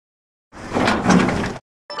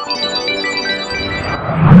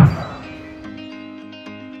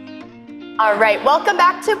All right, welcome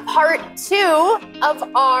back to part 2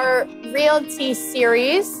 of our RealT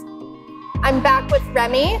series. I'm back with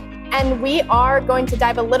Remy, and we are going to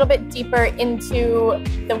dive a little bit deeper into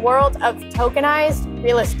the world of tokenized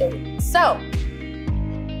real estate. So,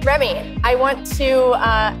 Remy, I want to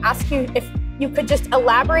ask you if you could just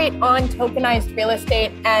elaborate on tokenized real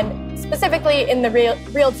estate and specifically in the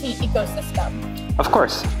RealT ecosystem. Of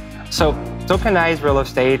course. So, tokenized real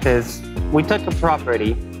estate is, we took a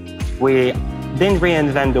property, we didn't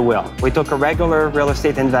reinvent the wheel. We took a regular real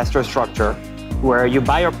estate investor structure where you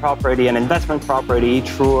buy a property, an investment property,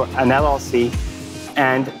 through an LLC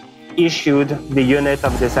and issued the unit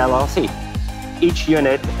of this LLC. Each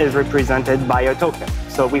unit is represented by a token.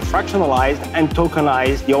 So we fractionalized and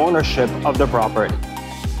tokenized the ownership of the property,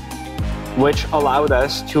 which allowed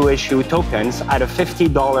us to issue tokens at a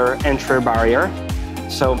 $50 entry barrier.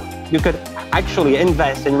 So you could actually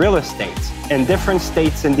invest in real estate in different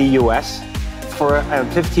states in the US for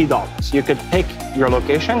 $50. You could pick your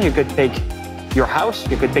location, you could pick your house,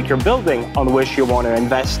 you could pick your building on which you want to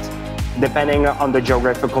invest, depending on the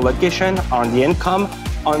geographical location, on the income,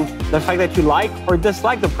 on the fact that you like or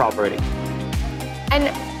dislike the property.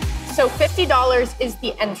 And so $50 is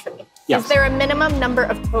the entry. Yes. Is there a minimum number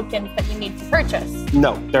of tokens that you need to purchase?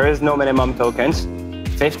 No, there is no minimum tokens.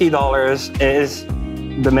 $50 is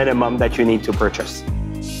the minimum that you need to purchase.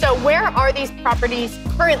 So where are these properties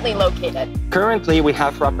currently located? Currently, we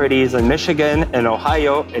have properties in Michigan, in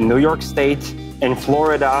Ohio, in New York State, in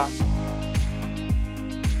Florida.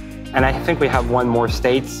 And I think we have one more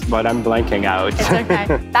state, but I'm blanking out. It's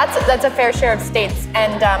okay. That's a fair share of states.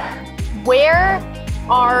 And where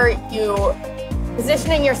are you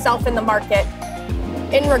positioning yourself in the market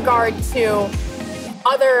in regard to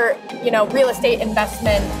other, real estate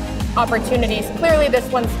investment opportunities? Clearly,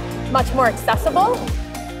 this one's much more accessible.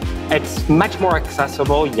 It's much more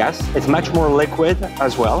accessible, yes. It's much more liquid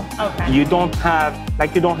as well. Okay. You don't have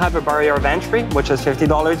a barrier of entry, which is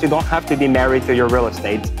 $50. You don't have to be married to your real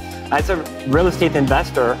estate. As a real estate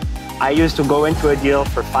investor, I used to go into a deal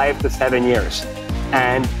for 5 to 7 years,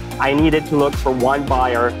 and I needed to look for one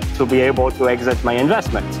buyer to be able to exit my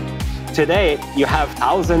investment. Today, you have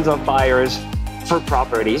thousands of buyers for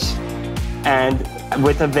properties and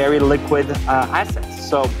with a very liquid asset.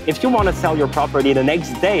 So if you want to sell your property the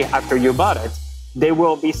next day after you bought it, there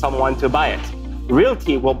will be someone to buy it.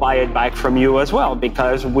 RealT will buy it back from you as well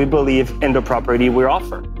because we believe in the property we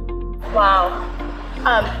offer. Wow.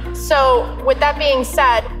 So with that being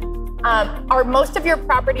said, are most of your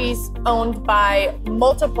properties owned by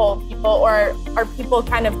multiple people, or are people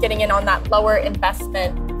kind of getting in on that lower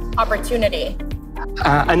investment opportunity?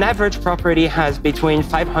 An average property has between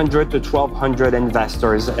 500 to 1,200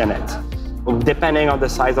 investors in it. Depending on the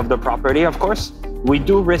size of the property, of course. We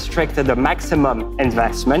do restrict the maximum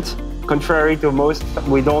investment. Contrary to most,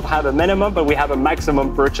 we don't have a minimum, but we have a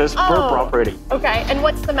maximum purchase per property. Okay, and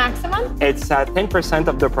what's the maximum? It's 10%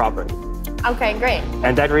 of the property. Okay, great.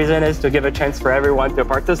 And that reason is to give a chance for everyone to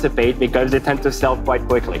participate because they tend to sell quite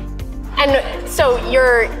quickly. And so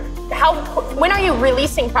when are you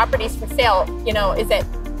releasing properties for sale? Is it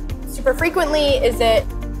super frequently? Is it?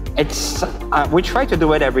 We try to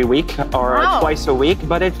do it every week or twice a week,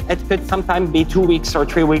 but it could sometimes be 2 weeks or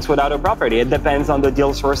 3 weeks without a property. It depends on the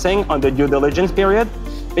deal sourcing, on the due diligence period,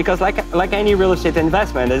 because like any real estate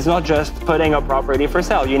investment, it's not just putting a property for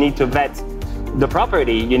sale. You need to vet the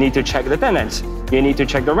property, you need to check the tenants, you need to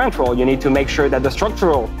check the rent roll, you need to make sure that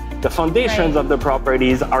the foundations of the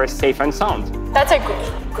properties are safe and sound. That's a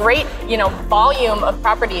great, volume of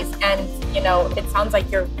properties, and it sounds like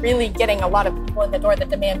you're really getting a lot of people in the door. The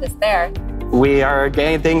demand is there. We are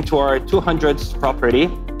getting to our 200th property,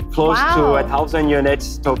 close to 1,000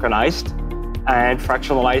 units tokenized and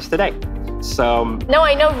fractionalized today. So no,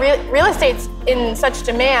 I know real estate's in such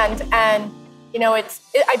demand, and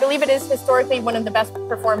I believe it is historically one of the best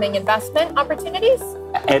performing investment opportunities.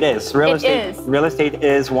 It is. Real estate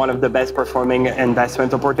is one of the best performing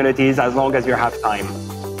investment opportunities as long as you have time.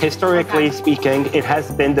 Historically speaking, it has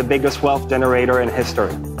been the biggest wealth generator in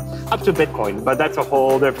history. Up to Bitcoin, but that's a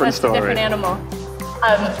whole different story. That's a different animal.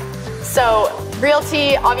 So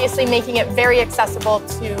RealT obviously making it very accessible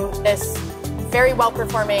to this very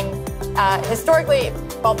well-performing, historically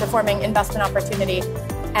well-performing investment opportunity,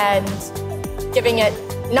 and giving it,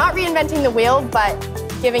 not reinventing the wheel, but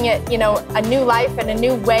giving it, a new life and a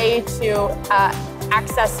new way to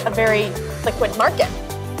access a very liquid market.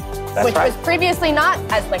 Which was previously not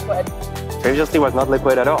as liquid. Previously was not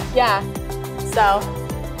liquid at all. Yeah. So,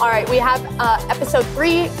 all right, we have episode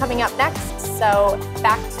 3 coming up next. So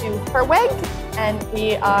back to per wig, and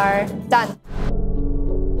we are done.